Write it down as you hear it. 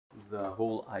the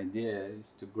whole idea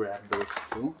is to grab those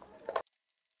two.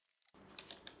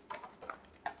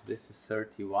 This is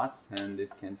 30 watts and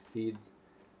it can feed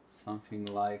something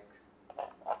like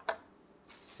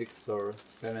 6 or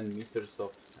 7 meters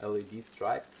of LED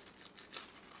stripes.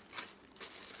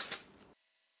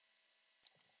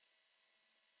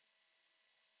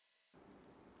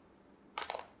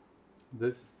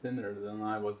 This is thinner than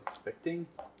I was expecting.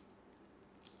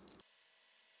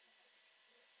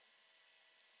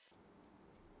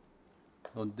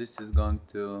 So this is going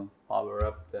to power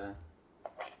up the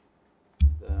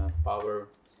power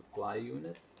supply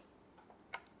unit.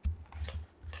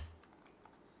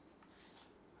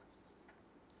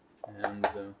 And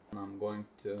I'm going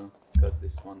to cut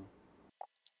this one.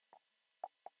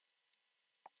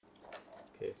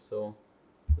 Okay, so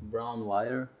the brown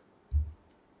wire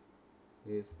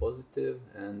is positive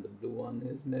and the blue one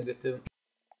is negative.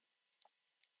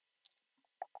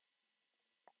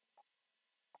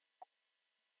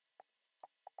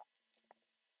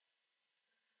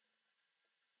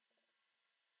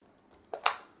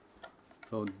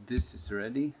 So this is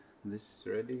ready. This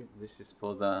is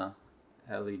for the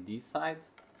LED side,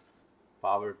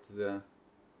 power to the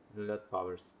LED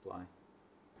power supply.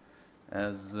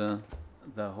 As the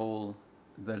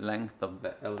length of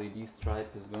the LED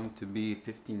stripe is going to be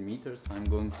 15 meters, I'm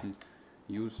going to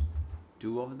use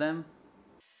 2 of them.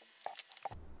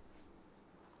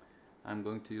 I'm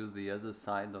going to use the other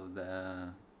side of the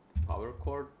power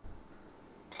cord,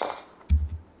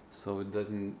 so it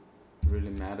doesn't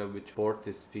really matter which port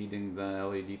is feeding the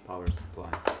LED power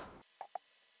supply.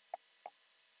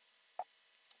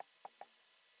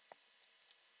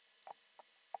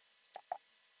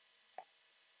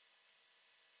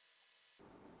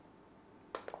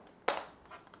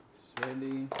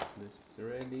 This is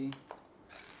ready.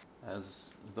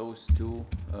 As those two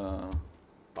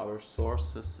power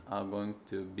sources are going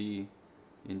to be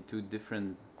in 2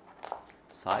 different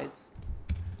sides,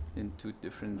 in 2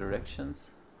 different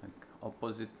directions, like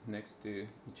opposite next to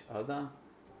each other,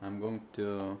 I'm going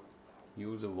to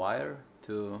use a wire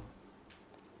to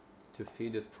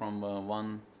feed it from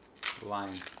one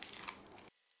line.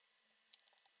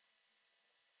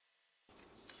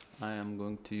 I am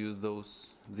going to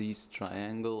use these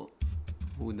triangle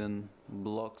wooden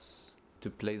blocks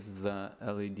to place the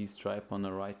LED stripe on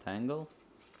a right angle.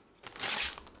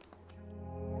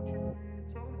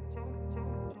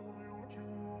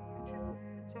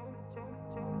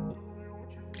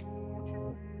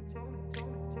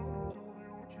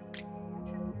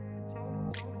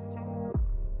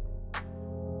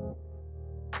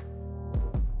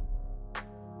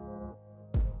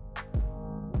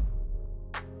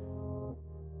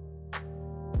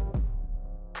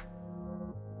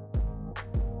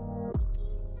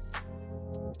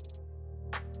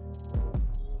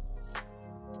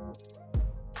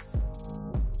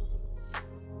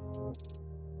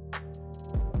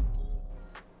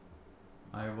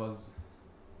 I was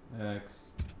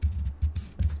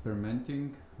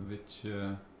experimenting which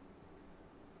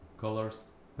color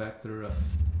spectra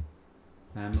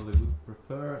family would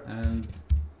prefer, and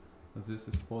this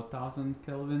is 4000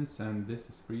 kelvins and this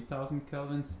is 3000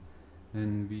 kelvins,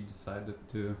 and we decided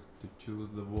to choose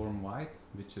the warm white,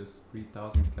 which is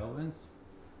 3000 kelvins.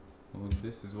 So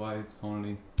this is why it's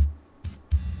only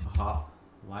a half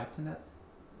light in it.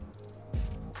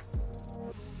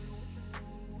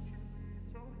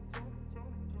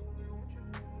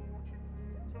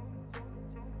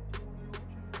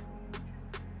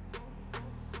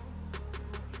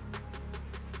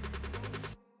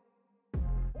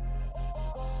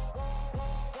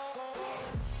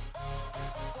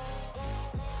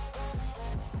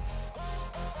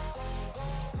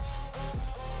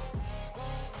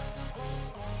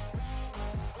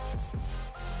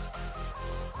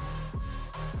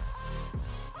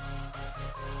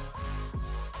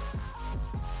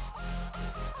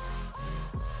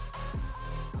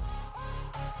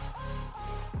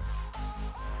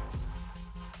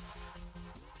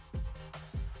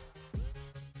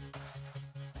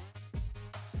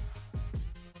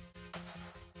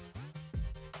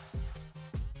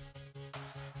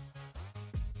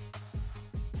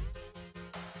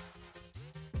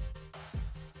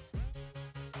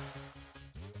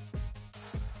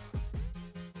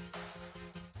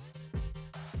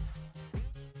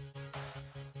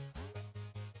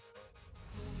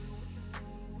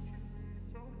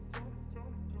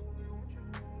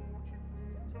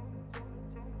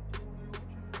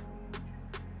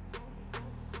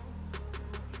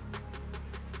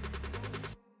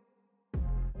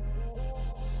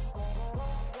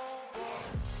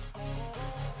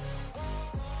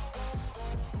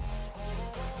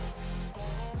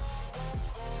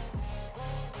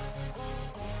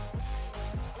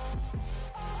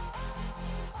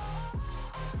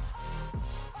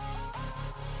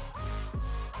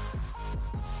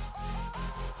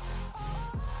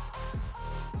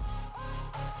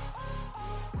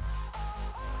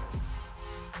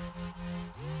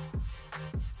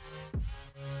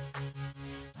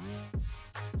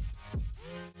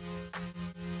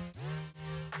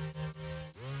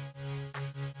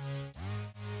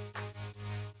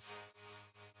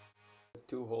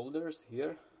 two holders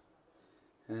here,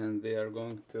 and they are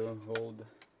going to hold,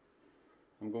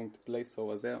 I'm going to place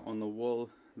over there on the wall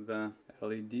the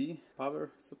LED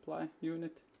power supply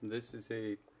unit. This is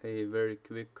a very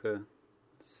quick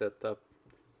setup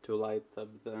to light up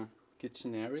the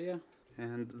kitchen area,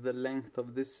 and the length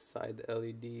of this side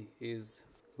LED is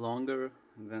longer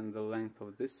than the length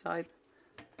of this side,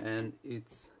 and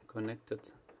it's connected,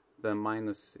 the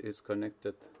minus is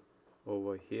connected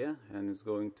over here and it's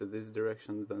going to this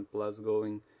direction, then plus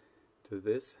going to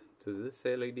this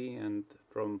LED, and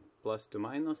from plus to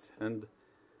minus, and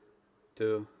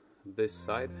to this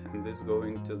side, and this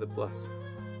going to the plus.